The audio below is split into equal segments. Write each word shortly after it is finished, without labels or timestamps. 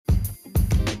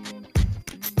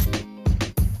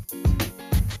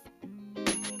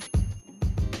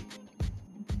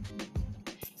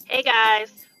Hey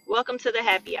guys, welcome to the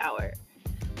happy hour.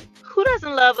 Who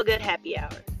doesn't love a good happy hour?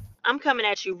 I'm coming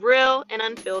at you real and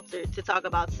unfiltered to talk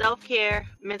about self care,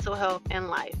 mental health, and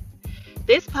life.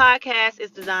 This podcast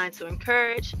is designed to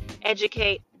encourage,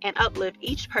 educate, and uplift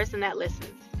each person that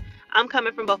listens. I'm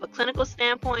coming from both a clinical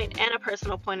standpoint and a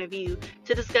personal point of view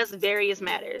to discuss various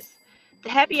matters.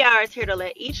 The happy hour is here to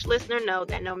let each listener know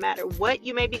that no matter what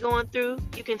you may be going through,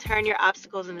 you can turn your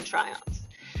obstacles into triumphs.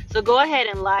 So go ahead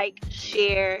and like,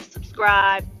 share,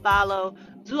 subscribe, follow,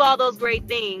 do all those great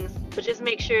things, but just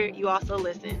make sure you also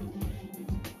listen.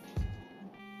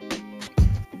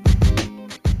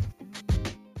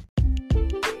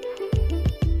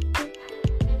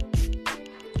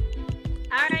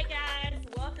 All right, guys,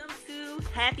 welcome to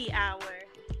Happy Hour.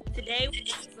 Today we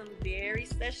have some very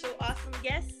special, awesome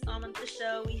guests on the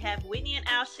show. We have Whitney and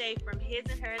Alshay from His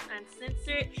and Hers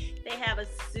Uncensored. They have a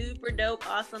super dope,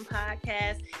 awesome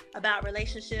podcast about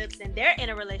relationships, and they're in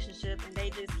a relationship, and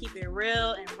they just keep it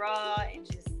real and raw and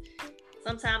just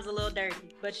sometimes a little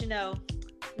dirty. But you know,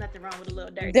 nothing wrong with a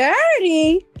little dirty.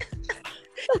 Dirty?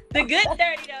 The good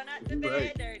dirty, though, not the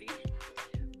bad dirty.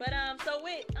 But so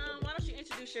Whit, why don't you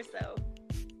introduce yourself?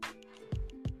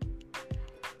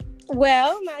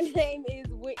 Well, my name is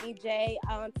Whitney J.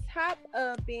 On top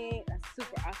of being a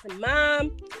super awesome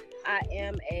mom, I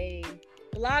am a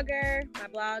blogger. My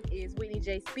blog is Whitney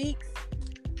J Speaks.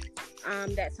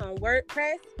 That's on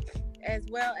WordPress, as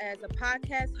well as a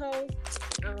podcast host.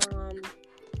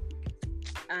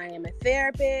 I am a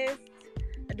therapist.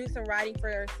 I do some writing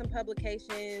for some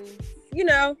publications. You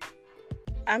know,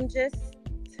 I'm just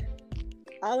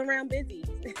all around busy.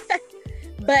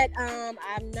 But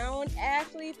I've known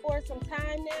Ashley for some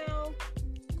time now.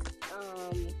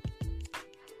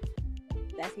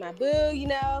 That's my boo, you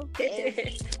know.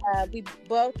 And, we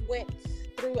both went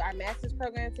through our master's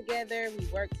program together. We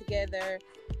worked together.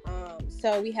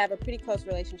 So we have a pretty close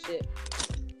relationship.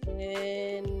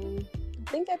 And I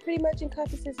think that pretty much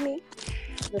encompasses me.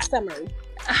 The summary.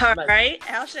 All right,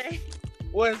 Alshay.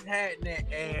 What's happening,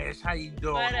 Ash? How you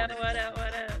doing? What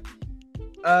up?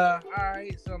 All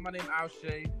right. So my name is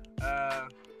Alshay.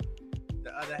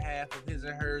 The other half of His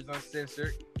and Hers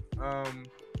Uncensored.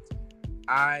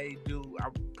 I'm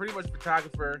pretty much a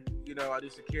photographer. You know, I do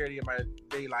security in my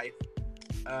day life.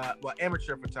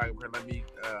 Amateur photographer.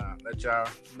 Let y'all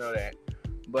know that.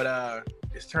 But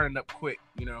it's turning up quick.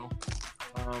 You know.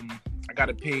 I got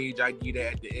a page. I give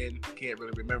that at the end. Can't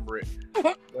really remember it.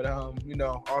 But you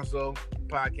know, also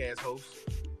podcast host.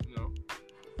 You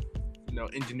know,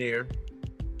 engineer.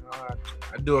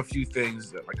 I do a few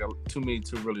things too many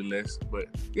to really list, but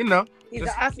you know, he's an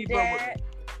awesome dad.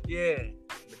 Yeah,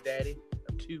 my daddy.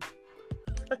 I'm 2.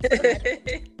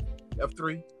 I'm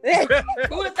 3.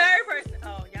 Who the third person?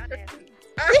 Oh, y'all nasty.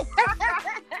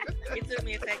 It took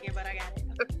me a second, but I got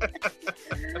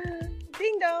it.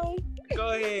 Ding dong. Go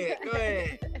ahead.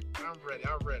 I'm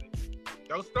ready.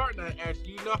 Don't start now,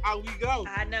 Ashley. You know how we go.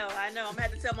 I know. I'm gonna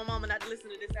have to tell my mama not to listen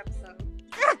to this episode.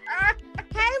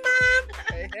 Hey, Mom.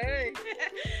 Hey.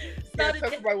 So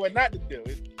tell somebody what not to do.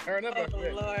 Turn up. Oh,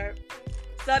 Lord.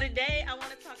 So today I want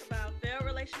to talk about failed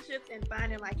relationships and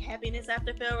finding happiness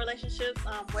after failed relationships.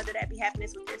 Whether that be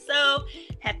happiness with yourself,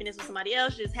 happiness with somebody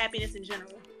else, just happiness in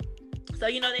general. So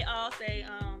you know they all say,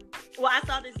 I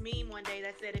saw this meme one day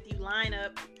that said if you line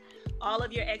up all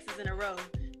of your exes in a row,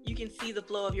 you can see the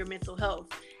flow of your mental health.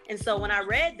 And so when I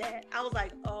read that, I was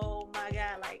like, oh my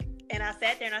God, and I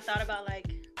sat there and I thought about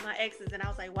my exes, and I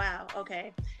was like, wow,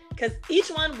 okay. Because each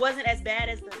one wasn't as bad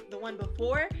as the one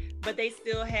before, but they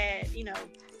still had, you know,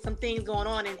 some things going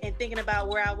on. And thinking about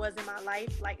where I was in my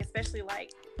life, especially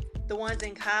the ones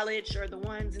in college or the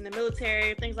ones in the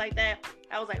military, things like that,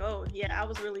 I was like, oh, yeah, I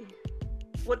was really...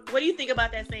 What do you think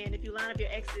about that saying? If you line up your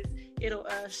exes, it'll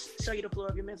show you the flow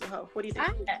of your mental health. What do you think?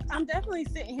 I'm definitely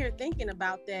sitting here thinking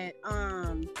about that.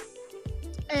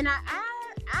 And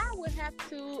I would have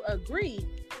to agree.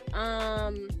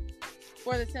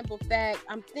 For the simple fact,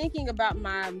 I'm thinking about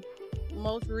my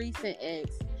most recent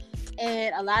ex,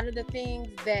 and a lot of the things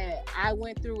that I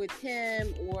went through with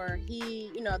him, or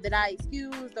he, you know, that I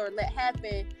excused or let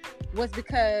happen, was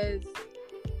because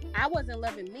I wasn't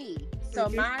loving me. So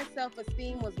my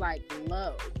self-esteem was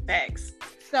low. Facts.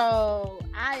 So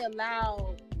I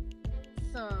allowed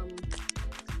some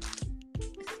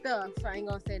stuff, so I ain't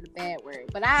gonna say the bad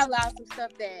word, but I allowed some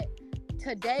stuff that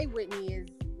today Whitney is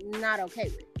not okay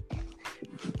with.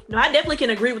 No, I definitely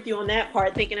can agree with you on that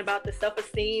part, thinking about the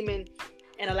self-esteem and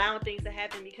allowing things to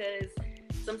happen, because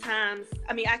sometimes,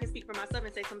 I can speak for myself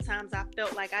and say sometimes I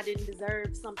felt like I didn't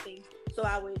deserve something, so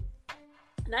I would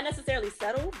not necessarily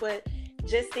settle, but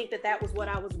just think that was what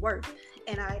I was worth.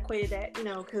 And I equated that,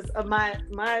 because of my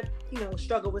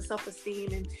struggle with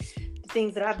self-esteem and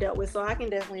things that I've dealt with. So I can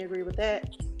definitely agree with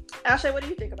that. Ashay, what do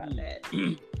you think about that?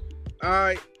 All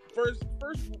right. First,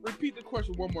 repeat the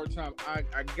question one more time.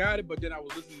 I got it, but then I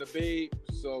was listening to Babe,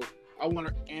 so I want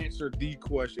to answer the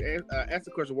question. Ask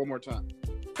the question one more time.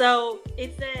 So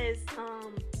it says,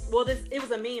 it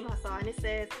was a meme I saw, and it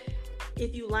says,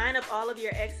 if you line up all of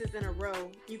your exes in a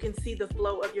row, you can see the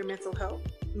flow of your mental health.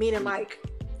 Meaning, like,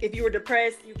 if you were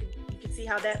depressed, you can see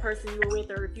how that person you were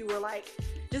with, or if you were like,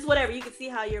 just whatever, you can see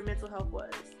how your mental health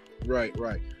was. Right.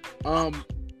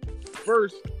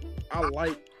 First, I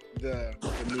like the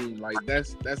meme. Like,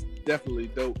 that's definitely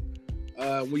dope.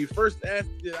 When you first asked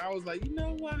it, I was like, you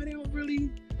know what? I don't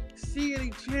really see any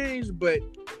change, but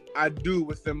I do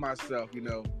within myself,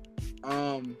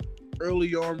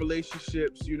 early on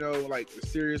relationships, like the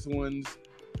serious ones,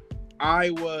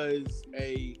 I was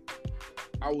a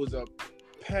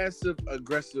passive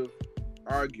aggressive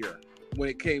arguer when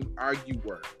it came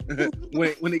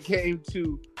when it came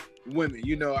to women.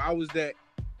 I was that,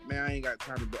 man, I ain't got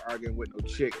time to be arguing with no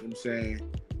chick. You know what I'm saying?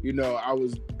 I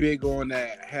was big on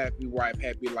that happy wife,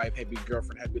 happy life, happy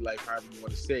girlfriend, happy life, however you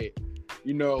want to say it.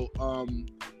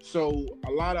 So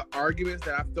a lot of arguments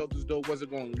that I felt as though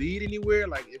wasn't going to lead anywhere,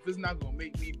 like if it's not going to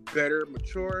make me better,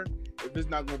 mature, if it's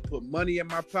not going to put money in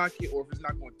my pocket, or if it's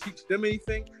not going to teach them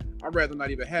anything, I'd rather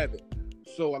not even have it.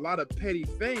 So a lot of petty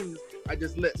things I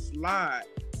just let slide.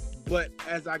 But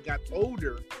as I got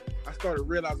older, I started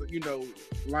realizing,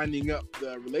 lining up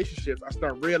the relationships, I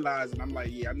started realizing, I'm like,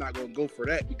 yeah, I'm not going to go for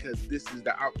that because this is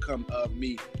the outcome of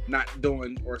me not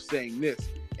doing or saying this.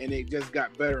 And it just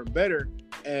got better and better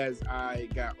as I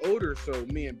got older. So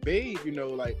me and Babe,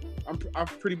 like I'm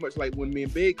pretty much like when me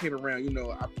and Babe came around,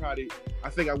 I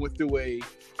think I went through a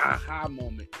aha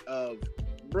moment of,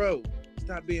 bro,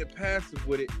 stop being passive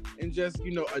with it and just,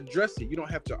 address it. You don't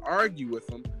have to argue with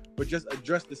them, but just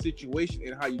address the situation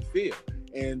and how you feel.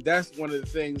 And that's one of the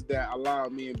things that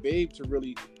allowed me and Babe to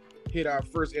really hit our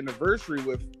first anniversary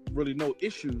with really no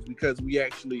issues, because we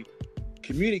actually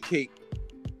communicate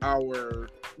our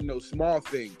small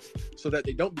things so that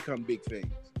they don't become big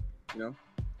things.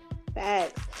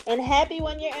 Facts. And happy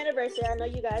 1 year anniversary. I know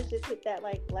you guys just hit that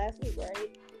like last week,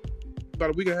 right? About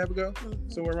a week and a half ago,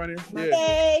 somewhere around here. Yeah.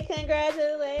 Hey,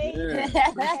 congratulations.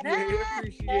 Yeah.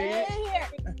 Appreciate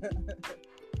it.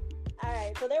 All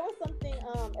right, so there was something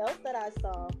else that I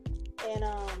saw,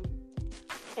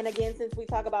 and again, since we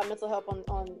talk about mental health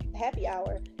on Happy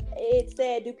Hour, it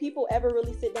said, do people ever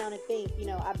really sit down and think,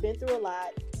 I've been through a lot,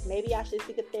 maybe I should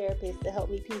seek a therapist to help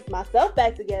me piece myself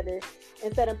back together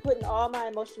instead of putting all my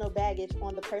emotional baggage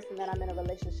on the person that I'm in a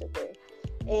relationship with.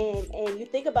 And you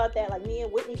think about that, like me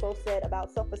and Whitney both said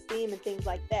about self-esteem and things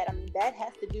like that. I mean, that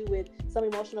has to do with some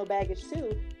emotional baggage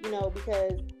too,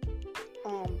 because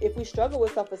if we struggle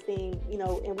with self-esteem,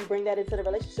 and we bring that into the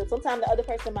relationship, sometimes the other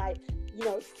person might,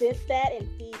 sense that and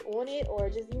feed on it, or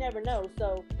just, you never know.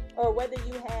 So, or whether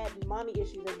you had mommy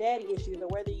issues or daddy issues, or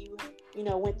whether you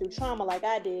went through trauma like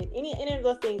I did, any of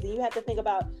those things, and you have to think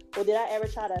about, well, did I ever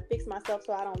try to fix myself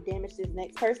so I don't damage this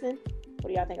next person? What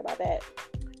do y'all think about that?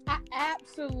 I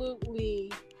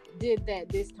absolutely did that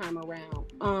this time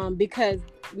around, because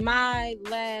my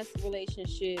last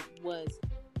relationship was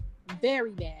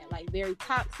very bad, like very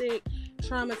toxic,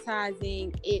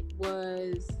 traumatizing. It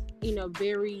was,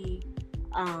 very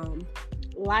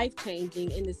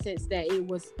life-changing in the sense that it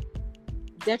was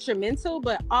detrimental,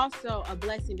 but also a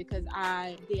blessing because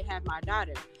I did have my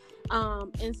daughter.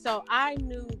 And so I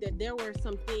knew that there were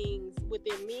some things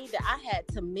within me that I had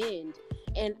to mend.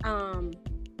 And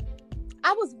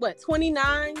I was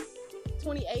 29,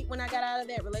 28 when I got out of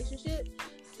that relationship.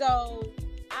 So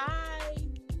I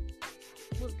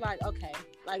was like, okay,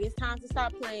 like it's time to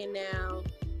stop playing now.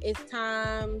 It's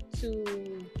time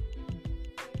to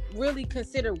really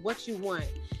consider what you want.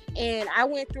 And I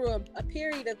went through a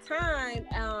period of time.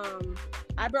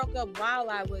 I broke up while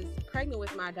I was pregnant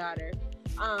with my daughter.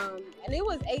 And it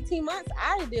was 18 months.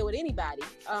 I didn't deal with anybody.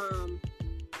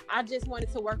 I just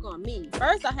wanted to work on me.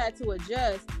 First, I had to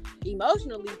adjust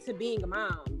emotionally to being a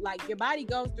mom. Like, your body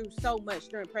goes through so much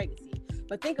during pregnancy.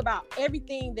 But think about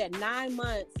everything that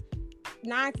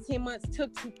 9 to 10 months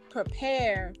took to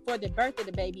prepare for the birth of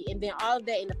the baby. And then all of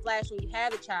that in the flash when you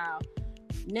have a child.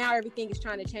 Now everything is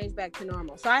trying to change back to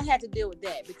normal. So I had to deal with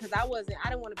that because I didn't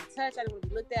want to be touched. I didn't want to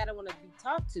be looked at. I didn't want to be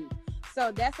talked to.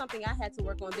 So that's something I had to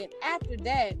work on. Then after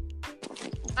that,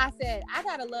 I said, I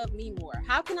got to love me more.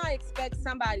 How can I expect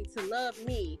somebody to love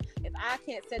me if I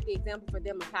can't set the example for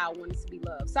them of how I wanted to be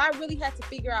loved? So I really had to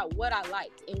figure out what I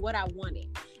liked and what I wanted.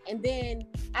 And then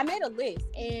I made a list,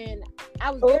 and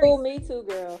I was me too,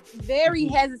 girl. Very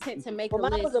hesitant to make a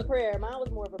list. Mine was a prayer. Mine was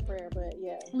more of a prayer, but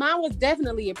yeah. Mine was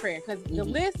definitely a prayer, because the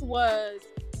list was,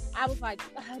 I was like,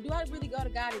 do I really go to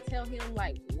God and tell him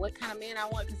like what kind of man I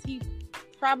want? Because he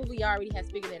probably already has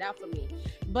figured it out for me.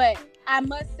 But I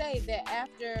must say that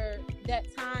after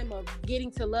that time of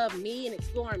getting to love me and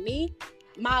exploring me,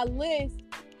 my list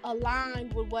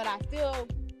aligned with what I feel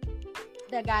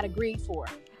that God agreed for.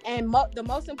 And the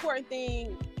most important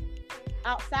thing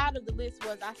outside of the list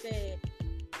was, I said,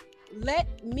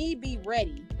 let me be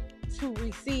ready to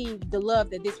receive the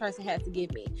love that this person has to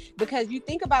give me. Because you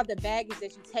think about the baggage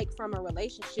that you take from a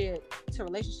relationship to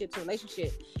relationship to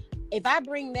relationship. If I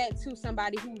bring that to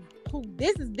somebody who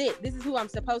this is who I'm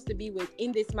supposed to be with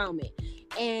in this moment,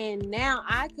 and now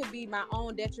I could be my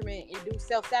own detriment and do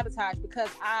self-sabotage because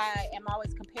I am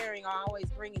always comparing or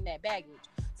always bringing that baggage.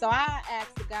 So I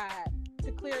asked God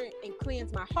to clear and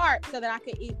cleanse my heart so that I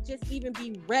could just even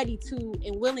be ready to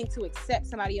and willing to accept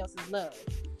somebody else's love.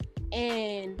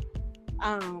 And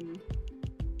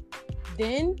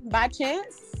then by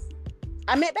chance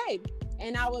I met Babe,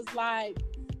 and I was like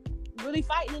really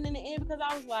fighting in the end, because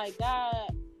I was like,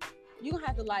 God, you gonna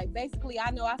have to like, basically,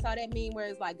 I know I saw that meme where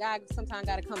it's like, God sometimes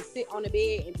gotta come sit on the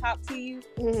bed and talk to you.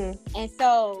 And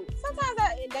so sometimes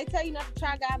they tell you not to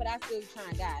try God, but I still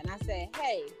try God. And I said,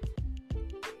 hey,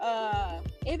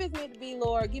 if it's meant to be,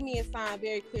 Lord, give me a sign,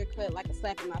 very clear cut, like a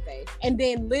slap in my face. And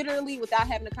then literally, without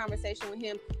having a conversation with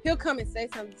him, he'll come and say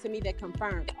something to me that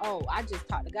confirms, oh, I just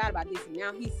talked to God about this, and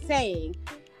now he's saying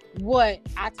what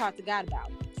I talked to God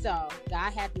about. So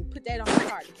God had to put that on my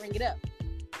heart to bring it up.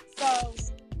 So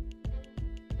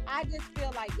I just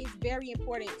feel like it's very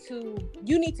important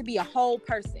you need to be a whole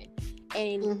person,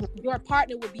 and your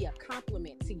partner would be a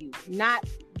compliment to you, not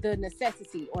the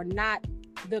necessity or not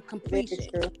the completion.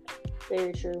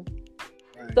 Very true.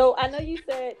 Right. So I know you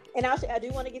said, and I do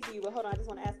want to get to you, but hold on, I just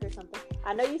want to ask her something.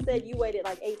 I know you said you waited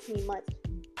like 18 months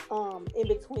in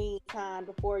between time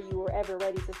before you were ever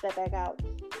ready to step back out.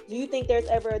 Do you think there's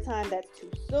ever a time that's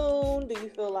too soon? Do you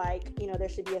feel like, there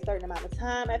should be a certain amount of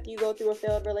time after you go through a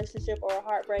failed relationship or a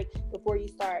heartbreak before you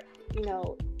start,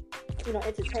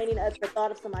 entertaining the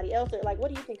thought of somebody else? Or like, what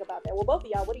do you think about that? Well, both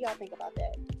of y'all, what do y'all think about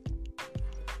that?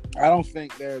 I don't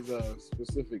think there's a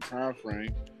specific time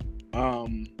frame.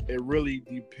 It really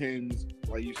depends,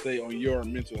 like you say, on your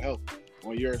mental health,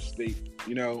 on your state.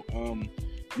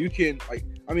 You can,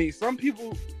 some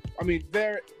people,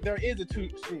 there is a too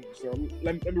soon. So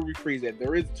let me rephrase that.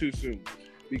 There is too soon,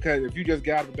 because if you just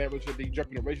got out of a bad relationship, then you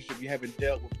jump in a relationship, you haven't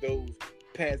dealt with those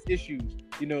past issues.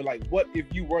 Like, what if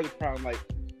you were the problem?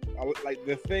 Like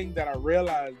the thing that I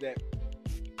realized that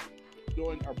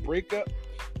during a breakup,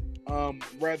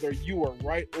 whether you were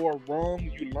right or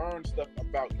wrong, you learn stuff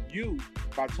about you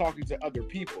by talking to other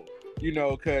people.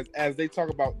 Because as they talk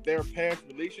about their past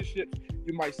relationships,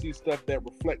 you might see stuff that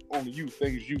reflect on you,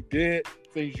 things you did,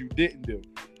 things you didn't do.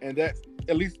 And that's,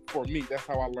 at least for me, that's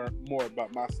how I learned more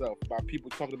about myself, by people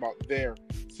talking about their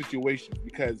situations,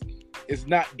 because it's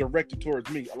not directed towards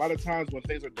me. A lot of times when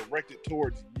things are directed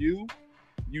towards you,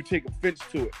 you take offense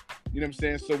to it. You know what I'm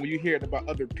saying? So when you hear it about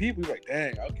other people, you're like,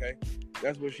 dang, okay,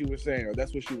 that's what she was saying, or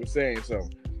that's what she was saying. So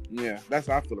yeah, that's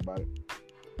how I feel about it.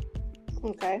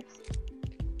 Okay.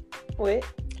 What?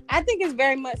 I think it's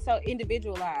very much so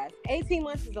individualized. 18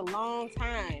 months is a long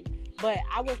time, but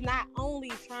I was not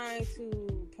only trying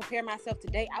to prepare myself to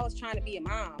date, I was trying to be a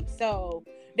mom. So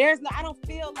I don't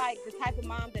feel like the type of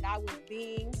mom that I was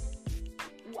being,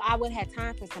 I would have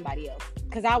time for somebody else,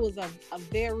 because I was a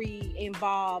very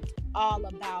involved, all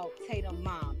about Tatum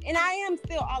mom. And I am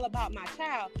still all about my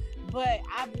child, but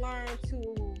I've learned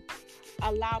to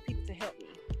allow people to help me.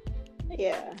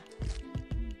 Yeah.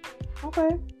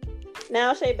 Okay.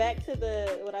 Now, Shay, back to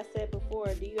what I said before.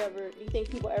 Do you think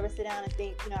people ever sit down and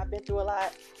think, I've been through a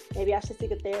lot, maybe I should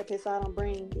seek a therapist so I don't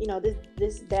bring,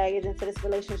 this baggage into this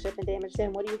relationship and damage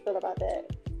them? What do you feel about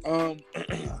that?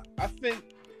 I think,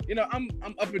 I'm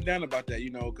up and down about that,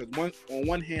 because on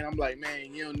one hand, I'm like,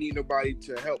 man, you don't need nobody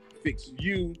to help fix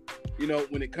you,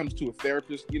 when it comes to a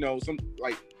therapist, some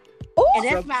like. Ooh, and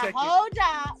that's my whole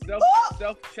job.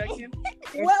 Self-checking.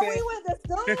 Well, we went to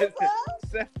school,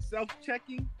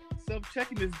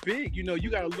 Self-checking is big. You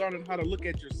got to learn how to look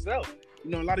at yourself. A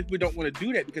lot of people don't want to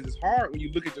do that because it's hard when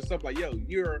you look at yourself like, yo,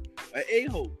 you're an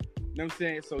a-hole. You know what I'm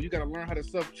saying? So you got to learn how to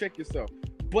self-check yourself.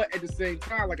 But at the same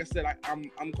time, like I said, I'm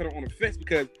kind of on the fence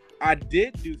because I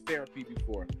did do therapy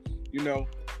before,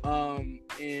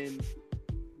 and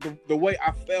the way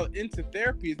I fell into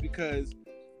therapy is because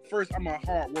first, I'm a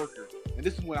hard worker, and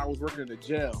this is when I was working in the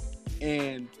jail,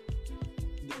 and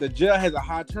the jail has a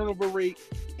high turnover rate,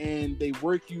 and they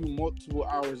work you multiple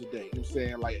hours a day. You know what I'm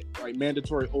saying? Like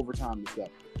mandatory overtime and stuff.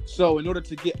 So in order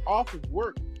to get off of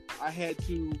work, I had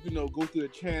to, go through the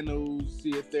channels,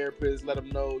 see a therapist, let them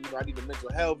know, I need a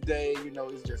mental health day.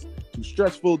 It's just too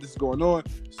stressful. This is going on.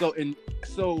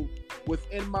 So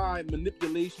within my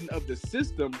manipulation of the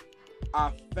system,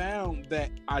 I found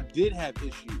that I did have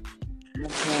issues. You know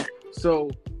what I'm saying? So,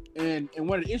 and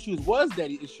one of the issues was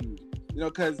daddy issues.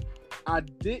 Because I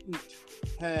didn't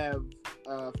have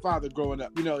a father growing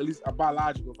up. At least a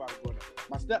biological father growing up.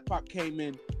 My stepfather came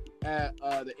in at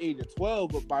the age of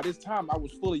 12, but by this time I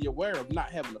was fully aware of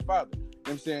not having a father. You know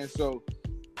what I'm saying? So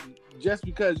just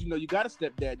because you got a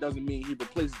stepdad doesn't mean he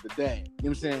replaces the dad. You know what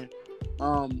I'm saying?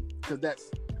 Because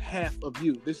that's half of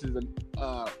you. This is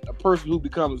a person who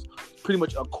becomes pretty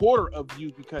much a quarter of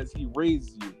you because he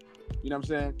raised you. You know what I'm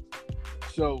saying?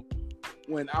 So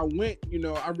when I went,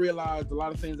 I realized a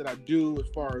lot of things that I do as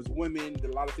far as women, a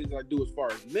lot of things that I do as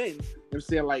far as men. You know what I'm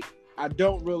saying? Like, I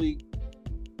don't really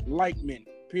like men.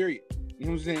 Period. You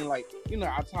know what I'm saying? Like,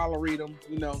 I tolerate them,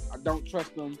 I don't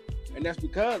trust them. And that's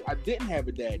because I didn't have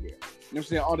a dad there. You know what I'm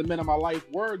saying? All the men in my life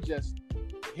were just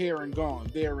here and gone,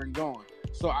 there and gone.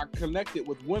 So I connected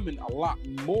with women a lot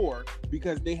more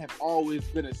because they have always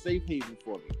been a safe haven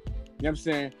for me. You know what I'm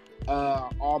saying?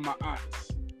 All my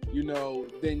aunts,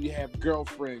 then you have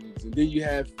girlfriends, and then you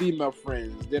have female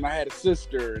friends. Then I had a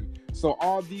sister. And so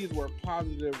all these were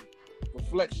positive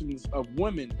reflections of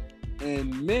women.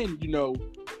 And men,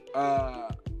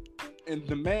 in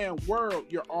the man world,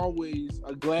 you're always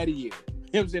a gladiator. You know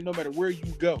what I'm saying? No matter where you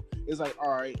go, it's like,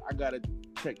 all right, I got to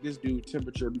check this dude's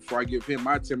temperature before I give him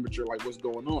my temperature, like what's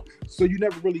going on. So you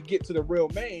never really get to the real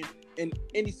man in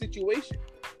any situation. You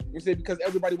know what I'm saying? Because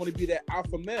everybody want to be that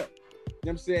alpha male. You know what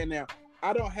I'm saying? Now,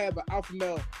 I don't have an alpha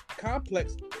male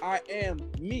complex. I am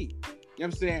me. You know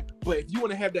what I'm saying? But if you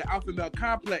want to have that alpha male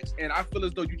complex and I feel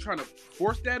as though you're trying to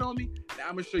force that on me, then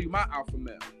I'm going to show you my alpha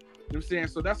male. You know what I'm saying?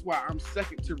 So that's why I'm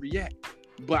second to react.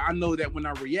 But I know that when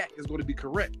I react, it's going to be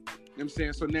correct. You know what I'm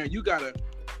saying? So now you got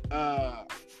to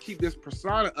keep this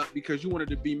persona up because you wanted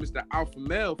to be Mr. Alpha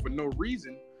male for no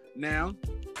reason. Now,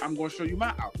 I'm going to show you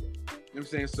my alpha. You know what I'm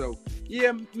saying? So,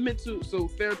 yeah,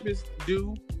 therapists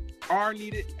are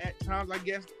needed at times, I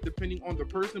guess, depending on the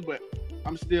person. But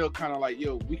I'm still kind of like,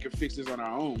 we can fix this on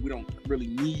our own. We don't really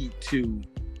need to, you know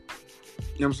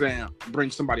what I'm saying, bring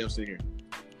somebody else in here.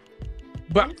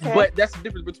 But that's the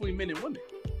difference between men and women.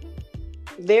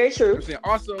 Very true. You know what I'm saying?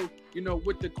 Also,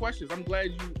 with the questions, I'm glad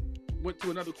you went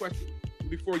to another question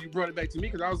before you brought it back to me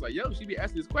because I was like, she be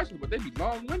asking this question, but they be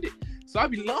long-winded. So I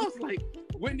be lost, like,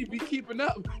 Whitney be keeping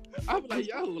up. I be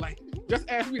like, just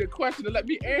ask me the question and let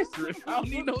me answer it. I don't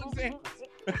need no examples.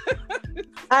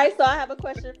 All right, so I have a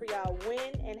question for y'all. When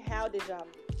and how did y'all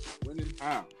meet? When and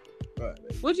how?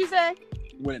 What'd you say?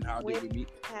 When and how did we meet?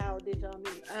 How did y'all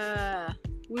meet?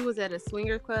 We was at a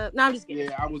swinger club. No, I'm just kidding.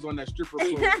 Yeah, I was on that stripper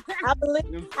club. I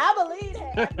believe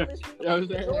that.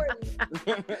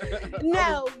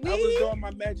 No, I was doing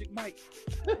my Magic Mike.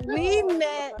 We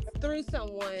met through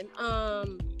someone.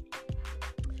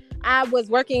 I was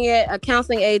working at a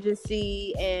counseling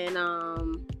agency, and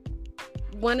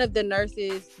one of the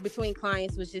nurses between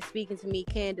clients was just speaking to me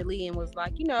candidly and was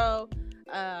like, you're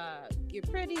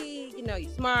pretty, you're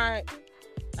smart.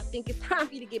 I think it's time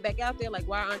for you to get back out there. Like,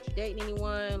 why aren't you dating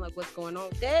anyone? Like, what's going on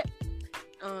with that?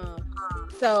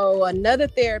 So another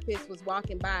therapist was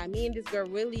walking by. Me and this girl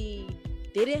really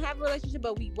didn't have a relationship,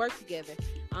 but we worked together.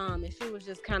 And she was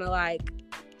just kind of like,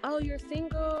 oh, you're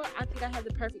single? I think I have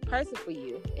the perfect person for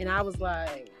you. And I was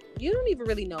like, you don't even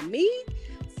really know me.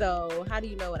 So how do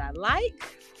you know what I like?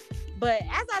 But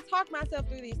as I talk myself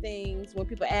through these things, when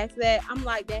people ask that, I'm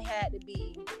like, that had to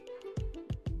be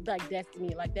like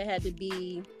destiny. Like, that had to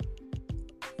be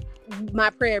my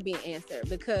prayer being answered,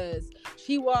 because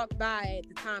she walked by at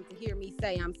the time to hear me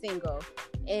say I'm single,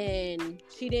 and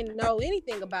she didn't know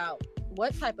anything about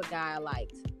what type of guy I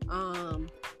liked.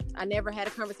 I never had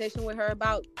a conversation with her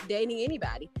about dating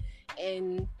anybody.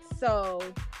 And so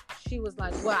she was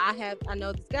like, well, I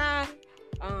know this guy.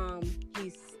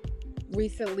 He's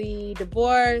recently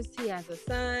divorced. He has a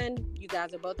son. You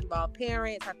guys are both involved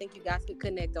parents. I think you guys could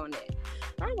connect on that.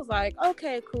 I was like,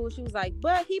 okay, cool. She was like,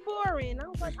 but he boring. I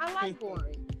was like, I like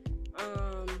boring.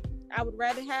 I would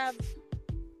rather have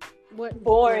what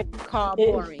boring called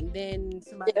boring than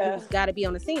somebody who's got to be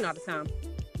on the scene all the time.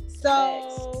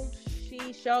 So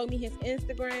she showed me his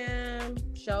Instagram,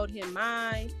 showed him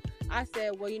mine. I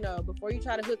said, well, before you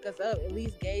try to hook us up, at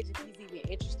least gauge if he's even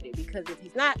interested, because if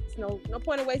he's not, it's no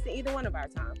point in wasting either one of our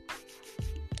time.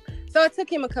 So it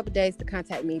took him a couple days to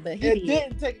contact me, but it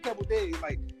didn't take a couple days.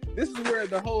 Like, this is where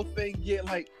the whole thing get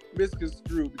like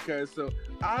misconstrued, because so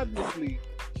obviously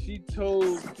she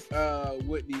told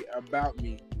Whitney about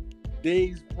me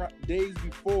days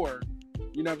before,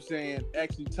 you know what I'm saying,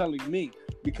 actually telling me.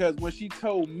 Because when she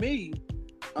told me,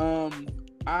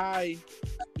 I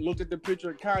looked at the picture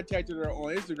and contacted her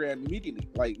on Instagram immediately.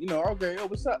 Like, you know, okay, oh,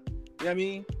 what's up? You know what I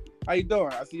mean? How you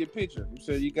doing? I see your picture. You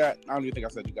said you got, I don't even think I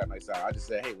said you got nice eye. I just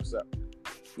said, hey, what's up? You know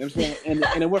what I'm saying?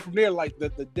 And it went from there. Like, the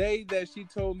day that she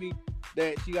told me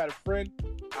that she got a friend,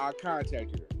 I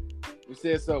contacted her. You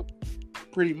said, so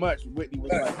pretty much Whitney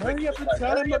was like, hurry up and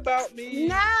tell him about me.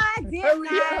 No, I did Hurry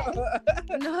not. up.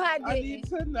 No, I didn't. I need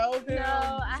to know him.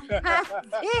 No, I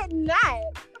did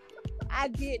not. I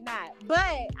did not.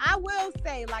 But I will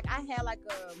say, like, I had like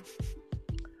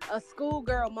a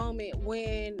schoolgirl moment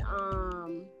when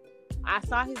I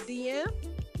saw his DM,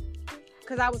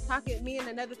 because I was talking, me and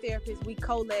another therapist, we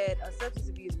co-led a substance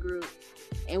abuse group,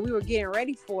 and we were getting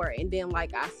ready for it, and then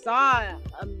like I saw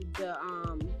the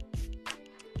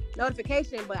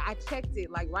notification, but I checked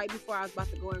it like right before I was about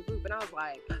to go in group, and I was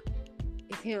like,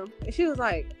 it's him. And she was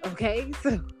like, okay,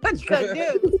 so what you gonna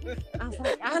do? I was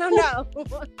like, I don't know.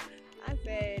 I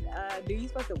said, do you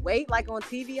supposed to wait like on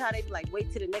TV? How they like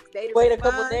wait till the next day to Wait a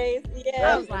respond? couple days.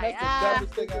 Yeah. I was like,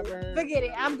 forget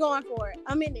it. I'm going for it.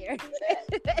 I'm in there.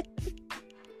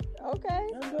 Okay.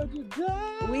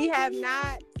 We have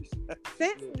not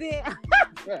since then.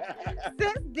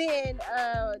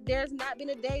 There's not been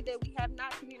a day that we have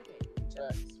not communicated with each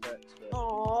other. Facts.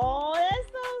 Oh, that's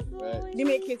so sweet. Give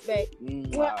me a kiss back.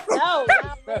 Wow. No,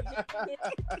 none of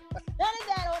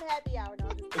that on happy hour. No,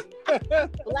 I'm just kidding.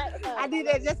 I did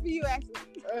that just for you, actually.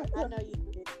 I know you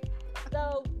did.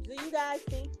 So, do you guys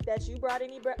think that you brought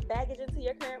any baggage into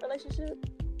your current relationship?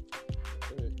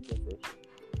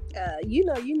 You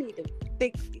know, you need to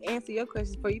answer your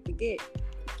questions before you forget.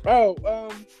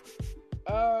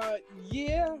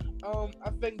 Yeah. I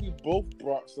think we both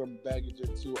brought some baggage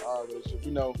into our relationship.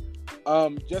 You know,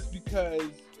 just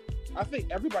because I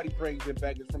think everybody brings in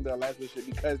baggage from their last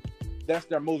relationship because that's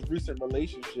their most recent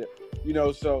relationship. You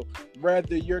know, so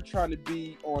whether you're trying to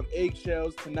be on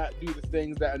eggshells to not do the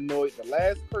things that annoyed the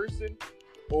last person,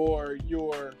 or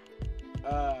you're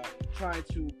trying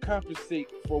to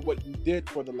compensate for what you did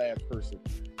for the last person.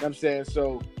 You know what I'm saying?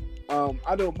 So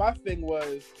I know my thing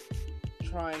was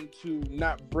trying to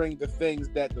not bring the things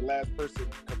that the last person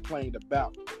complained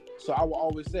about. So I will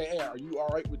always say, hey, are you all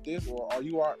right with this? Or are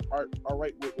you all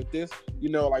right with this? You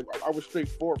know, like I was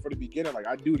straightforward for the beginning. Like,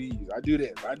 I do these, I do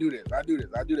this, I do this, I do this,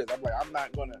 I do this. I'm like, I'm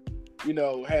not going to, you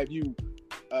know, have you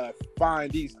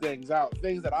find these things out.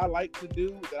 Things that I like to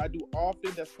do, that I do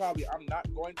often, that's probably I'm not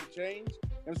going to change. You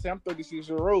know what I'm saying? I'm 36 years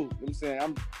old. You know what I'm saying?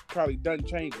 I'm probably done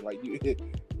changing. Like,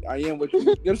 I am what you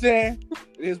know what I'm saying?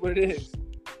 It is what it is.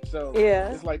 So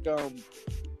yeah, it's like,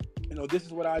 you know, this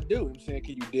is what I do. You know what I'm saying,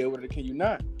 can you deal with it or can you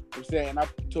not? You know what I'm saying? And I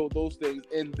told those things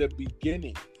in the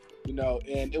beginning, you know,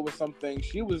 and it was something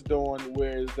she was doing,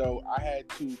 whereas though I had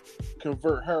to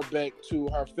convert her back to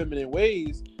her feminine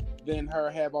ways, then her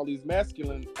have all these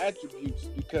masculine attributes,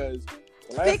 because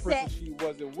the last person she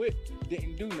wasn't with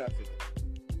didn't do nothing.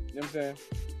 You know what I'm saying?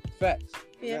 Facts.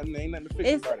 Yeah. Ain't nothing to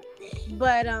fix about it.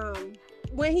 But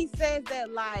when he says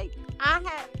that, like, I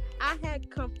had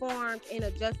conformed and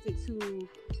adjusted to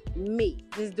me,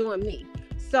 just doing me.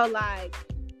 So, like,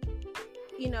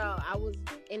 you know, I was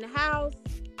in the house,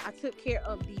 I took care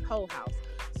of the whole house.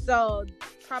 So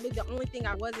probably the only thing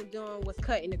I wasn't doing was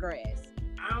cutting the grass.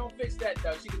 I don't fix that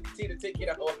though. She can continue to take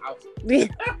care of the whole house.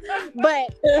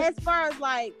 But as far as,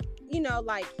 like, you know,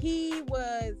 like, he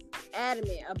was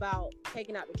adamant about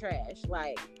taking out the trash.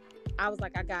 Like, I was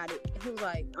like, I got it. He was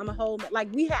like, I'm a whole man. Like,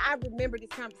 I remember this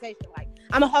conversation. Like,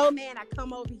 I'm a whole man. I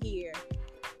come over here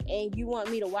and you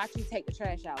want me to watch you take the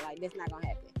trash out. Like, that's not gonna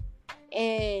happen.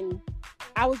 And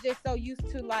I was just so used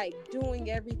to, like, doing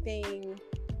everything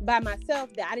by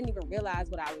myself that I didn't even realize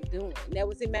what I was doing. That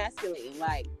was emasculating.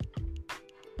 Like,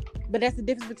 but that's the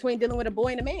difference between dealing with a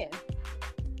boy and a man.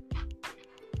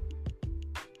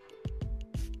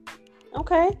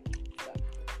 Okay.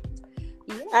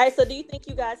 Yeah. All right. So, do you think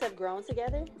you guys have grown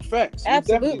together? Facts.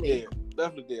 Absolutely.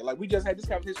 Definitely did. Like, we just had this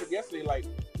conversation yesterday. Like,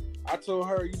 I told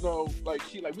her, you know, like,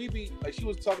 she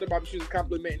was talking about, she was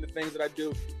complimenting the things that I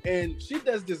do, and she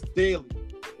does this daily. You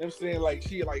know what I'm saying? Like,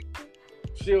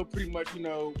 she'll pretty much, you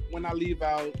know, when I leave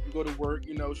out, go to work,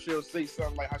 you know, she'll say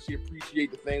something like how she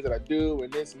appreciate the things that I do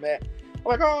and this and that. I'm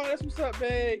like, oh, that's what's up,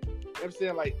 babe. You know what I'm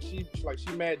saying? Like, she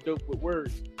mad dope with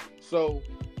words. So,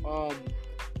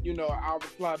 you know, I'll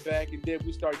reply back, and then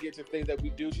we start getting to things that we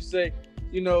do. She said,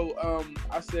 you know,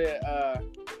 I said,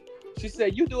 she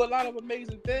said, you do a lot of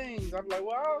amazing things. I'm like,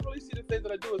 well, I don't really see the things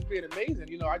that I do as being amazing.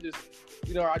 I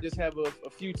just have a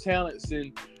few talents.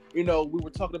 And, we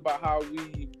were talking about how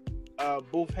we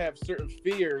both have certain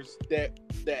fears that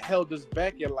held us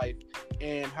back in life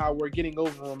and how we're getting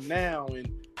over them now. And,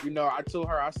 I told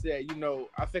her, I said,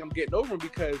 I think I'm getting over them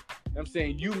because I'm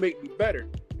saying you make me better.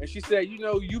 And she said,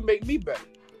 you make me better.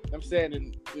 I'm saying,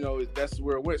 and, that's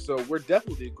where it went. So we're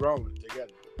definitely growing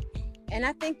together. And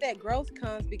I think that growth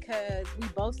comes because we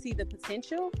both see the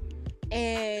potential,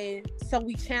 and so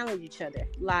we challenge each other.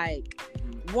 Like,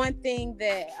 one thing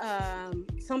that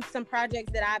some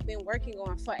projects that I've been working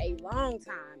on for a long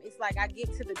time, it's like I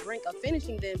get to the brink of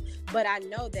finishing them, but I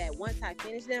know that once I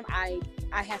finish them, I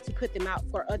have to put them out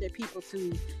for other people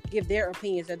to give their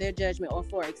opinions or their judgment or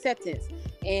for acceptance.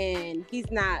 And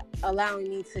he's not allowing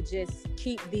me to just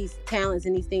keep these talents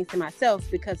and these things to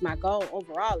myself, because my goal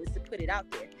overall is to put it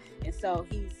out there. And so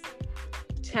he's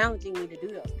challenging me to do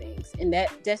those things. And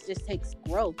that just takes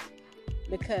growth,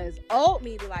 because old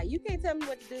me be like, you can't tell me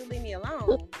what to do, leave me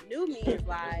alone. New me is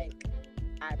like,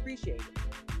 I appreciate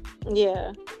it.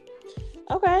 Yeah.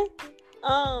 Okay.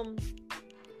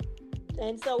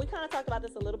 And so we kind of talked about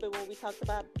this a little bit when we talked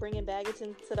about bringing baggage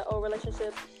into the old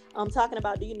relationships. Talking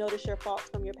about, do you notice your faults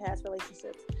from your past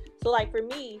relationships? So like for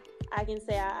me, I can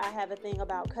say I have a thing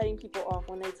about cutting people off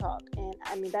when they talk. And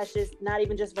I mean, that's just not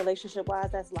even just relationship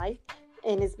wise, that's life.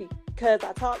 And it's because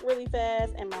I talk really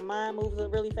fast and my mind moves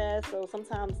really fast. So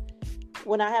sometimes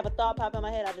when I have a thought pop in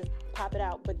my head, I just pop it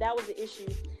out. But that was the issue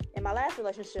in my last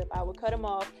relationship. I would cut him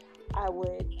off. I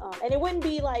would, and it wouldn't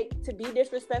be like to be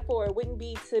disrespectful, or it wouldn't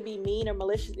be to be mean or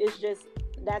malicious. It's just,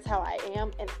 that's how I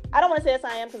am. And I don't want to say that's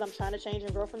how I am, because I'm trying to change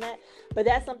and grow from that. But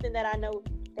that's something that I know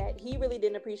that he really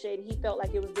didn't appreciate. And he felt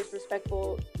like it was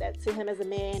disrespectful to him as a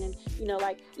man. And,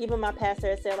 like even my pastor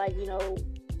had said, like,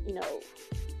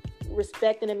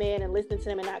 respecting a man and listening to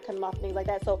him and not cutting him off, things like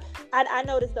that. So I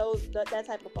noticed that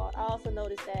type of fault. I also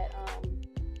noticed that,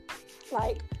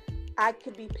 like, I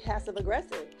could be passive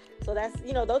aggressive. So that's,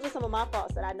 those are some of my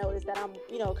faults that I noticed that I'm,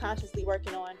 consciously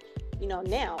working on,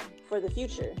 now for the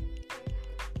future.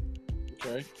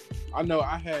 Okay. I know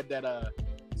I had that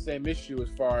same issue as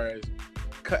far as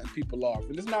cutting people off.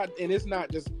 And it's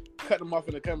not just cutting them off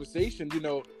in a conversation.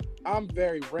 I'm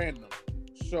very random.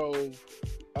 So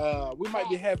we might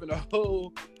be having a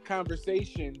whole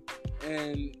conversation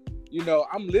and,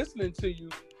 I'm listening to you,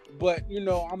 but,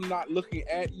 I'm not looking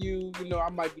at you. I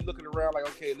might be looking around like,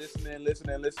 okay, listening.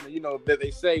 That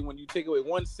they say when you take away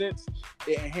one sense,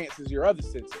 it enhances your other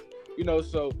senses.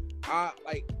 So I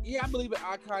believe in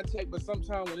eye contact, but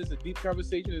sometimes when it's a deep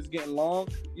conversation, it's getting long,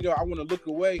 I want to look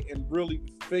away and really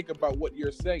think about what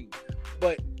you're saying.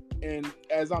 And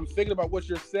as I'm thinking about what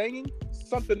you're saying,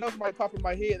 something else might pop in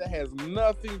my head that has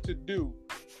nothing to do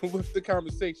with the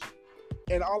conversation.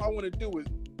 And all I want to do is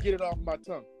get it off my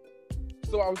tongue.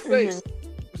 So I'll say,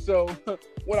 So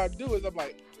what I do is I'm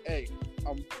like, hey,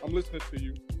 I'm listening to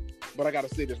you, but I got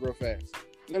to say this real fast.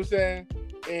 You know what I'm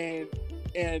saying?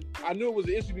 And I knew it was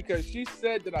an issue because she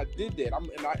said that I did that.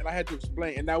 And I had to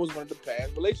explain. And that was one of the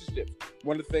past relationships.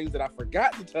 One of the things that I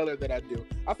forgot to tell her that I do.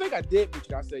 I think I did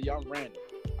mention it. I said, I'm random.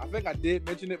 I think I did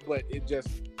mention it, but it just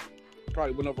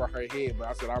probably went over her head. But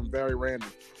I said, I'm very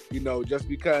random. Just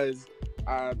because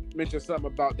I mentioned something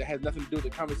about that has nothing to do with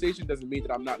the conversation doesn't mean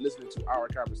that I'm not listening to our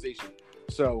conversation.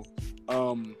 So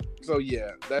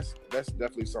yeah, that's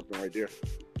definitely something right there.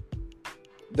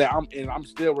 That I'm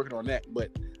still working on that, but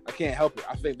I can't help it.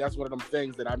 I think that's one of them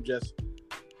things that I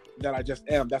just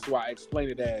am. That's why I explain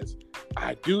it as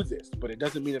I do this, but it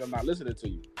doesn't mean that I'm not listening to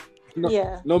you.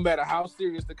 No matter how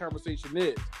serious the conversation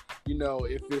is,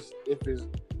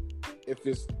 if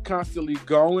it's constantly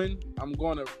going, I'm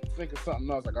going to think of something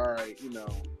else. Like, all right,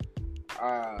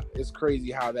 it's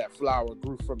crazy how that flower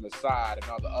grew from the side and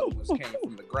all the other ones came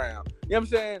from the ground. You know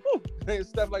what I'm saying?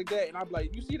 Stuff like that. And I'm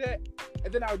like, you see that?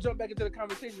 And then I'll jump back into the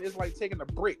conversation. It's like taking a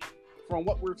break from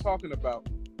what we're talking about.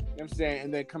 You know what I'm saying?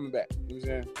 And then coming back. You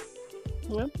know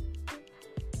what I'm saying?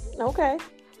 Yeah. Okay.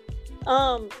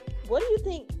 What do you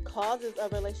think causes a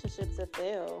relationship to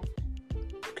fail?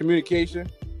 Communication.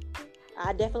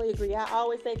 I definitely agree. I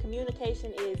always say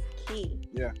communication is key.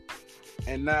 Yeah.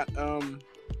 And not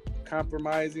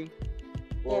compromising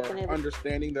or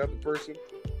understanding the other person.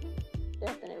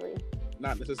 Definitely.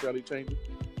 Not necessarily changing.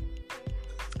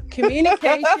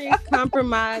 Communication,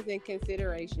 compromise, and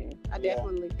consideration. I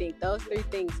definitely think those three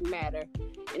things matter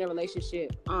in a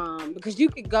relationship. Because you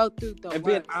could go through the and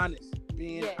being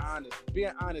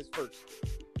honest first.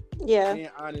 Yeah. Being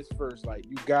honest first. Like,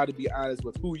 you got to be honest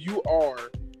with who you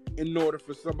are in order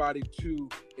for somebody to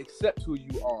accept who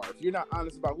you are. If you're not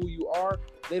honest about who you are,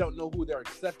 they don't know who they're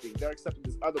accepting. They're accepting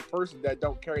this other person that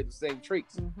don't carry the same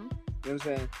traits. Mm-hmm. You know what I'm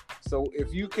saying? So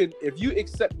if you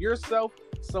accept yourself,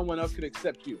 someone else can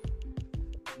accept you.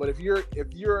 But if you're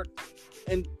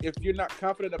not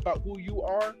confident about who you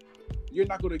are, you're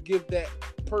not going to give that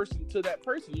person to that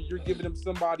person. You're giving them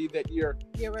somebody that you're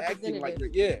acting like you're.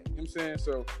 Yeah, you know what I'm saying?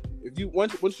 So if you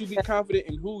once you be confident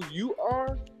in who you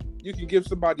are, you can give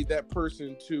somebody that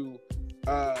person to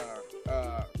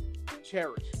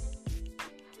cherish.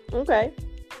 Okay.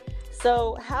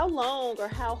 So how long or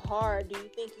how hard do you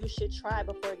think you should try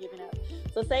before giving up?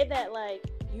 So say that like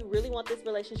you really want this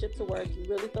relationship to work, you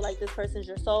really feel like this person's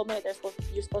your soulmate,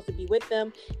 you're supposed to be with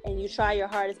them, and you try your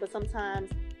hardest, but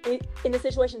sometimes in the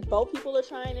situation both people are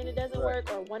trying and it doesn't work,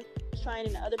 or one is trying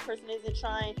and the other person isn't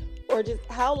trying, or just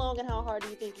how long and how hard do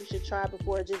you think you should try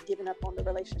before just giving up on the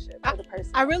relationship or the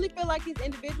person? I really feel like it's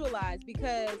individualized,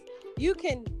 because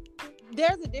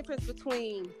there's a difference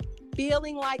between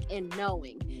feeling like and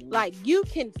knowing. Like you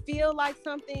can feel like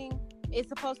something is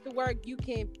supposed to work. You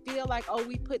can feel like, oh,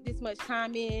 we put this much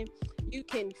time in. You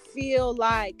can feel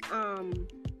like, I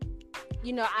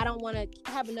don't want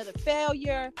to have another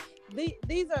failure.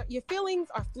 These are your feelings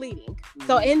are fleeting.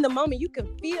 So in the moment, you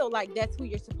can feel like that's who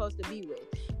you're supposed to be with.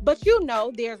 But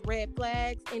there's red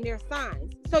flags and there's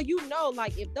signs. So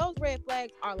like if those red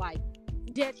flags are like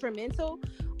detrimental,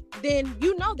 then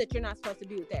that you're not supposed to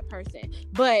be with that person.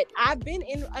 But I've been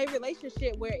in a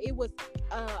relationship where it was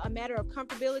a matter of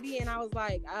comfortability, and I was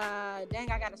like, dang,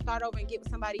 I got to start over and get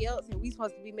with somebody else, and we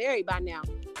supposed to be married by now.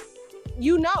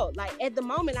 Like at the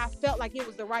moment, I felt like it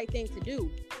was the right thing to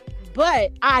do.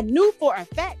 But I knew for a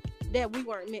fact that we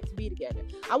weren't meant to be together.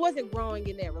 I wasn't growing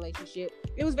in that relationship.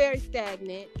 It was very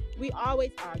stagnant. We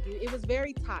always argued. It was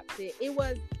very toxic. It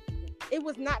was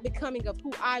not becoming of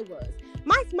who I was.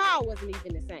 My smile wasn't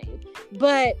even the same.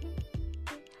 But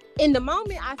in the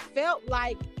moment, I felt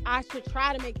like I should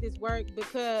try to make this work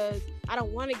because I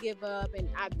don't want to give up, and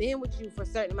I've been with you for a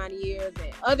certain amount of years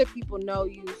and other people know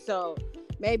you, so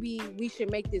maybe we should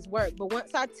make this work. But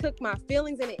once I took my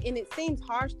feelings, and it seems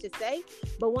harsh to say,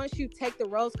 but once you take the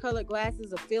rose-colored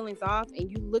glasses of feelings off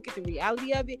and you look at the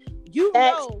reality of it, you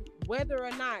know whether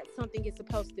or not something is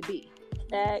supposed to be.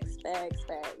 Facts.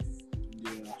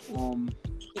 Yeah.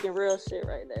 Speaking real shit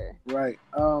right there. Right.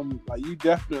 Like you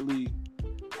definitely.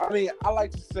 I mean, I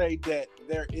like to say that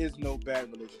there is no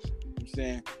bad relationship. You know what I'm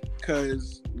saying,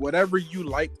 because whatever you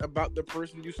liked about the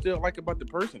person, you still like about the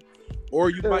person, or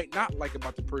you might not like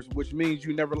about the person, which means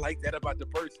you never liked that about the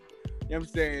person. You know what I'm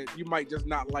saying? You might just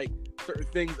not like certain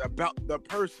things about the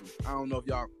person. I don't know if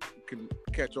y'all can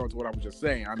catch on to what I was just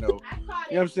saying. I know.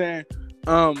 You know what I'm saying?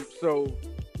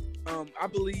 I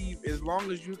believe as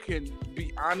long as you can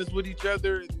be honest with each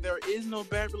other, there is no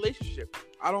bad relationship.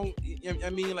 I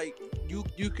mean, like,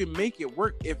 you can make it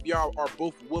work if y'all are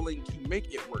both willing to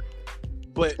make it work.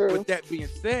 But with that being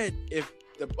said, if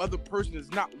the other person is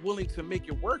not willing to make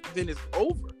it work, then it's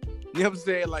over. You know what I'm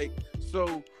saying? Like,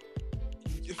 so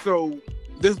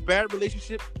this bad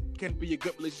relationship can be a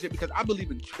good relationship because I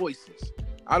believe in choices.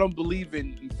 I don't believe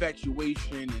in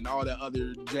infatuation and all that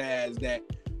other jazz that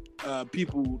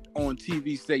people on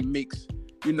TV say makes,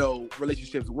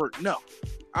 relationships work. No,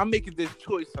 I'm making this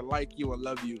choice to like you and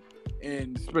love you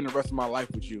and spend the rest of my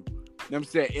life with you. You know what I'm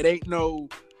saying? It ain't no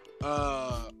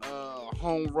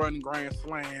home run grand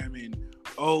slam and,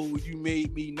 oh, you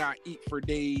made me not eat for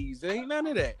days. It ain't none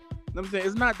of that. You know what I'm saying?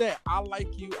 It's not that. I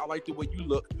like you. I like the way you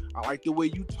look. I like the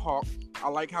way you talk. I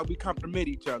like how we compliment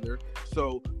each other.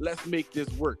 So let's make this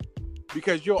work.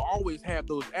 Because you'll always have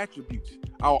those attributes.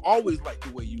 I'll always like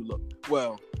the way you look.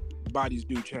 Well, bodies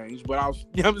do change, but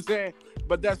you know what I'm saying?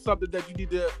 But that's something that you need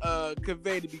to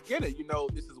convey in the beginning.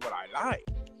 This is what I like.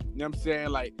 You know what I'm saying?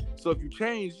 Like, so if you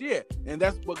change, yeah. And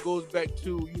that's what goes back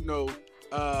to, you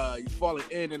falling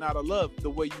in and out of love, the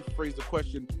way you phrased the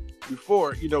question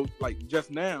before, like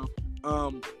just now.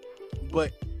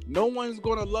 But no one's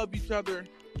going to love each other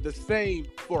the same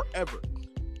forever.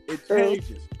 It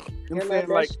changes. You know what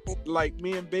I'm saying? Like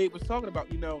me and Babe was talking about,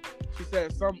 she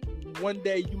said one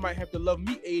day you might have to love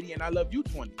me 80 and I love you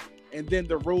 20. And then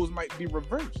the roles might be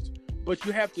reversed. But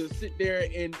you have to sit there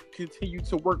and continue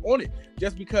to work on it.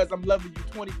 Just because I'm loving you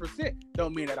 20%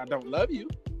 don't mean that I don't love you.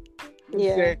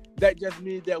 Yeah. That just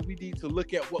means that we need to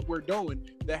look at what we're doing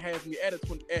that has me at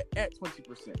 20%.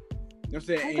 You know what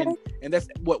I'm saying? Okay. And that's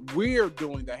what we're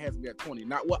doing that has me at 20,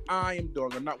 not what I am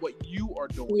doing or not what you are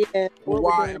doing. Yeah. But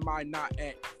why am I not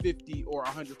at 50 or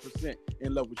 100%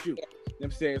 in love with you? Yeah. You know what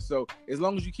I'm saying? So as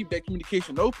long as you keep that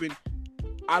communication open,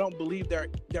 I don't believe there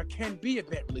can be a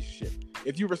bad relationship.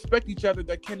 if you respect each other,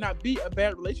 there cannot be a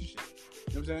bad relationship.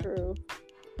 You know what I'm saying? True.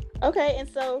 Okay, and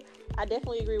so I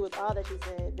definitely agree with all that you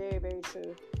said. Very, very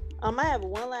true. I have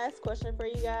one last question for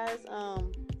you guys.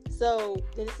 So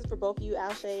this is for both of you,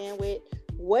 Alshay and Wit.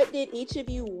 What did each of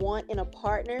you want in a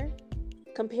partner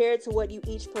compared to what you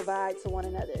each provide to one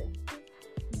another?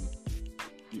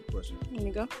 Deep question. Let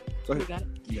me go. Go ahead. You got it.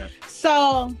 Yeah.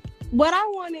 So what I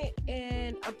wanted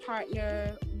in a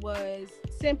partner was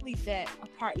simply that, a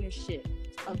partnership,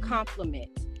 a compliment.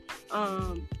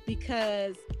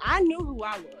 Because I knew who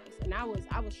I was, and I was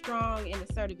strong and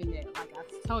assertive in that. Like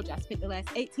I told you, I spent the last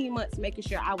 18 months making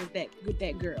sure I was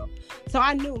that girl. So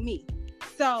I knew me.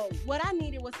 So what I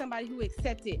needed was somebody who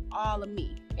accepted all of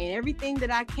me and everything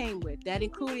that I came with. That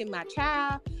included my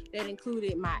child, that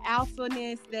included my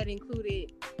alphaness, that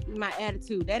included my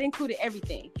attitude, that included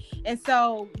everything. And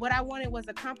so what I wanted was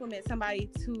a compliment,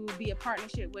 somebody to be a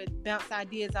partnership with, bounce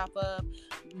ideas off of,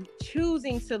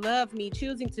 choosing to love me,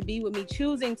 choosing to be with me,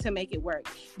 choosing to make it work.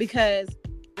 Because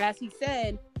as he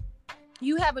said,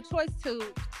 you have a choice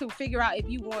to figure out if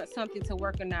you want something to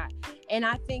work or not. And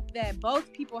I think that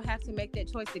both people have to make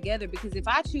that choice together, because if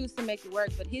I choose to make it work,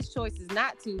 but his choice is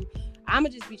not to, I'm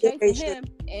gonna just be chasing him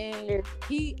and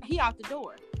he out the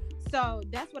door. So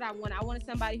that's what I want. I wanted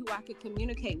somebody who I could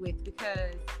communicate with,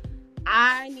 because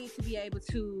I need to be able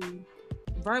to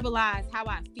verbalize how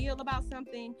I feel about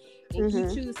something, and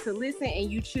you choose to listen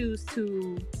and you choose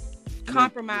to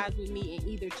compromise with me and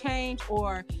either change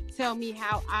or tell me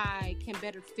how I can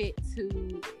better fit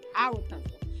to our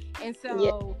puzzle. And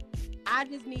so I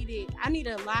needed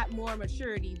a lot more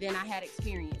maturity than I had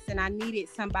experience, and I needed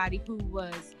somebody who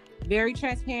was very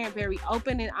transparent, very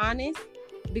open and honest,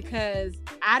 because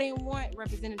I didn't want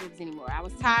representatives anymore. I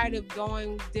was tired of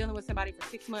dealing with somebody for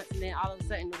 6 months, and then all of a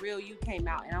sudden the real you came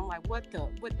out, and I'm like, what?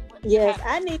 Yes,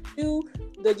 I need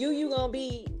the you gonna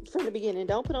be from the beginning.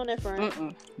 Don't put on that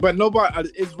front. But nobody,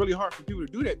 it's really hard for people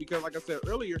to do that, because like I said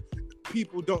earlier,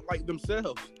 people don't like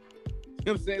themselves. You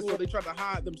know what I'm saying? So they try to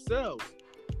hide themselves,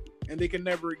 and they can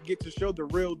never get to show the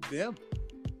real them.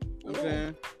 You know what I'm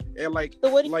saying? And like, so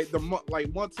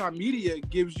multimedia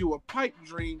gives you a pipe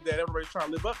dream that everybody's trying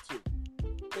to live up to.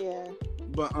 Yeah.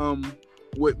 But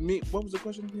with me, what was the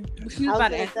question again?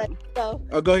 So,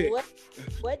 go ahead.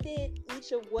 What did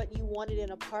each of what you wanted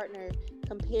in a partner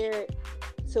compare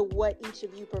to what each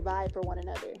of you provide for one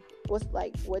another?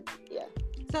 Yeah.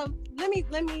 So let me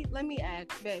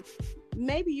ask, babe.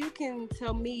 Maybe you can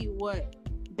tell me what,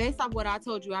 based on what I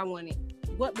told you I wanted,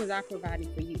 what was I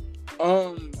providing for you?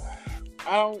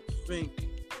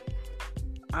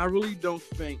 I really don't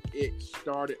think it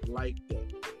started like that.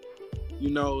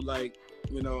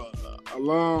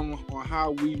 Along on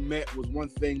how we met was one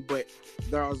thing, but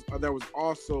there was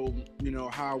also,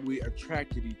 how we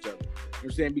attracted each other. You know what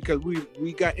I'm saying? Because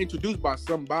we got introduced by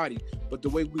somebody, but the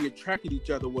way we attracted each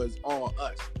other was all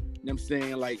us. You know what I'm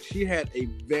saying? Like, she had a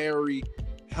very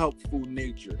helpful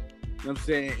nature. You know what I'm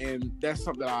saying? And that's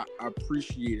something I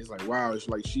appreciate. It's like, wow, it's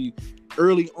like she,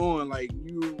 early on, like,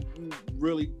 you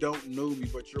really don't know me,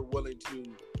 but you're willing to,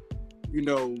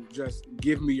 just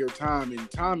give me your time. And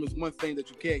time is one thing that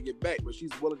you can't get back, but she's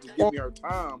willing to give me her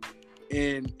time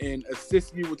and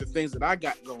assist me with the things that I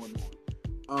got going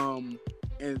on.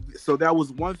 And so that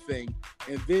was one thing.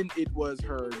 And then it was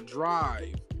her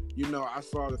drive. I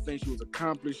saw the things she was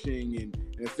accomplishing and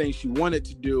the things she wanted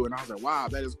to do. And I was like, wow,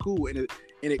 that is cool. And it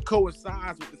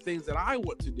coincides with the things that I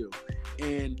want to do.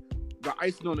 And the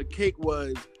icing on the cake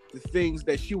was the things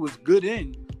that she was good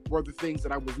in were the things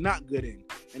that I was not good in.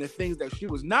 And the things that she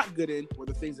was not good in were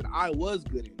the things that I was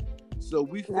good in. So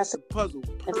we fit the puzzle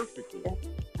perfectly. You know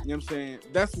what I'm saying?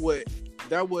 That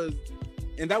was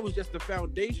just the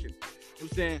foundation. You know what I'm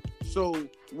saying? So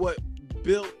what's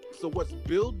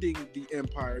building the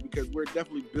empire, because we're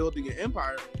definitely building an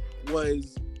empire,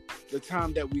 was the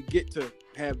time that we get to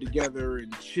have together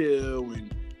and chill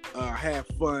and have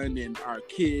fun, and our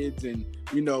kids and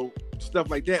stuff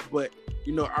like that. But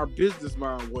our business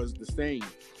mind was the same.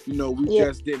 We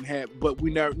just didn't have, but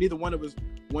neither one of us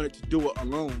wanted to do it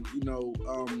alone.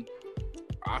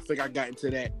 I think I got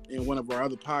into that in one of our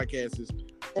other podcasts,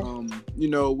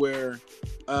 where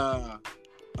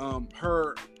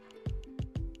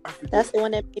that's the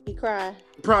one that made me cry.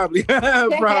 Probably. I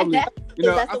think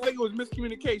it was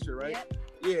miscommunication, right? Yep.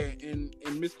 Yeah, and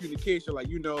miscommunication,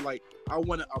 like, I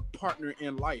wanted a partner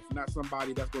in life, not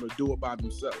somebody that's going to do it by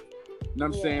themselves. You know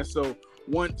what I'm saying? So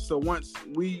once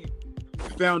we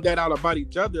found that out about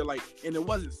each other, and it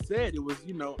wasn't said, it was,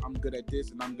 I'm good at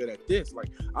this and I'm good at this. Like,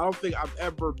 I don't think I've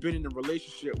ever been in a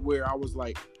relationship where I was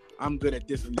like, I'm good at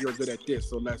this and you're good at this,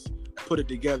 so let's put it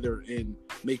together and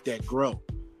make that grow.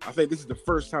 I think this is the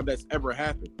first time that's ever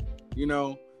happened, you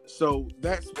know? So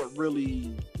that's what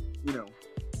really, you know,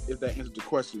 if that answered the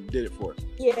question, did it for us.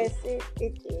 Yes, it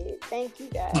did. Thank you,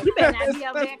 guys. You better not be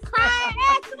up there crying,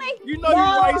 Ashley. You know, No, you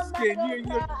I'm light not skin. gonna Your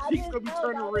cry. cheeks I gonna be just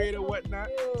turning know red that or whatnot.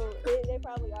 They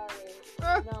probably are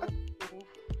red. No,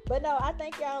 but no, I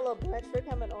thank y'all a bunch for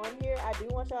coming on here. I do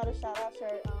want y'all to shout out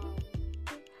your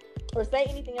or say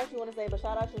anything else you want to say, but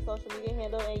shout out your social media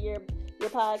handle and your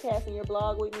podcast and your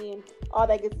blog with me and all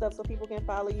that good stuff, so people can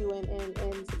follow you and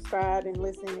subscribe and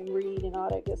listen and read and all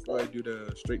that good Go stuff. ahead, do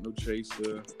the Straight No Chase.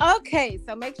 Okay,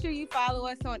 so make sure you follow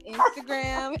us on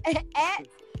Instagram at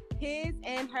his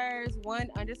and hers _.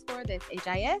 That's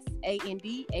HISANDHERS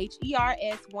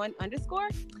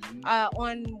 _.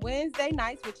 On Wednesday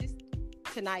nights, which is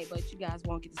tonight, but you guys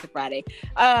won't get this to Friday.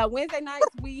 Wednesday nights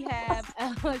we have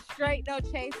Straight No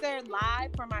Chaser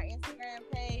live from our Instagram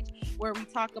page, where we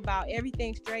talk about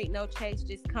everything straight, no chase,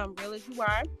 just come real as you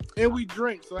are. And we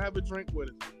drink, so have a drink with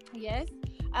us. Yes.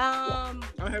 I'm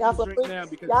having a drink now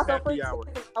because it's happy hour.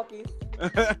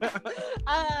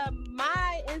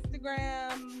 My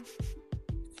Instagram,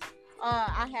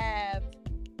 I have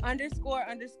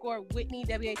 _ Whitney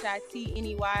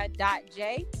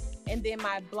WHITNEY.J. And then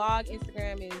my blog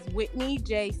Instagram is Whitney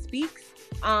J Speaks.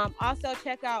 Also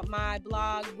check out my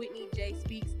blog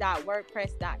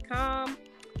whitneyjspeaks.wordpress.com.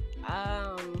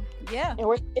 Yeah. And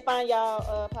where can you find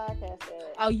y'all podcast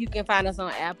at? Oh, you can find us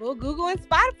on Apple, Google, and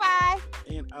Spotify.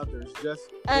 And others.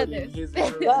 Just Others.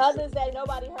 The others that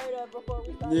nobody heard of before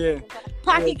we started. Yeah.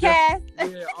 Pocket Cast.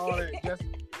 Yeah, all that.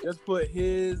 Just put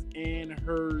his and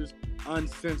hers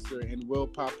uncensored and we'll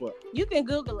pop up. You can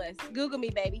Google us. Google me,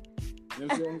 baby. You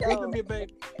know what I'm saying? Google me,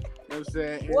 baby. You know what I'm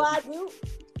saying? Well, I do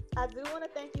want to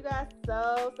thank you guys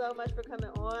so much for coming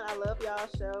on. I love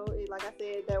y'all's show. Like I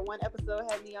said, that one episode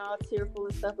had me all tearful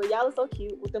and stuff, but y'all are so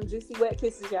cute with them juicy wet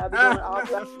kisses y'all be doing all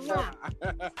stuff.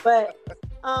 But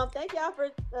thank y'all for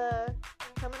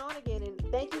coming on again, and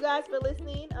thank you guys for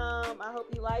listening. I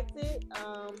hope you liked it.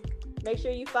 Make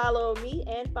sure you follow me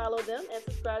and follow them and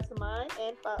subscribe to mine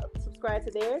and subscribe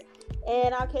to theirs.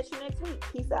 And I'll catch you next week.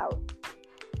 Peace out.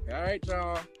 All right,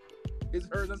 y'all. It's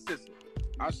hers and sister.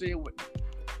 I'll share it with you.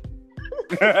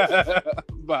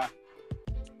 Bye.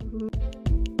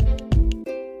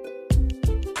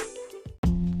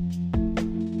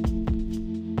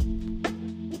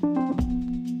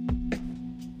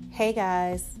 Hey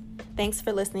guys, thanks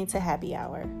for listening to Happy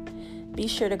Hour. Be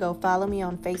sure to go follow me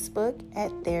on Facebook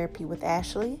at Therapy with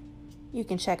Ashley. You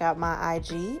can check out my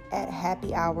IG at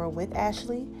Happy Hour with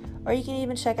Ashley, or you can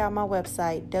even check out my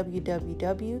website,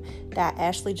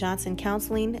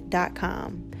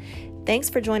 www.ashleyjohnsoncounseling.com.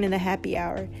 Thanks for joining the Happy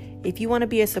Hour. If you want to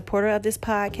be a supporter of this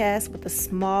podcast with a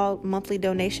small monthly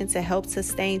donation to help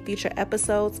sustain future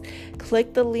episodes,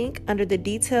 click the link under the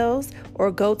details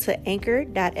or go to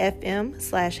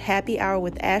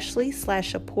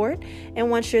anchor.fm/happyhourwithashley/support.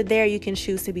 And once you're there, you can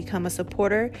choose to become a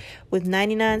supporter with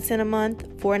 99 cents a month,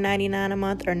 $4.99 a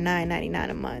month, or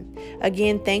 $9.99 a month.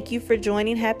 Again, thank you for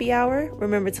joining Happy Hour.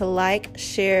 Remember to like,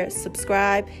 share,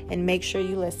 subscribe, and make sure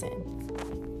you listen.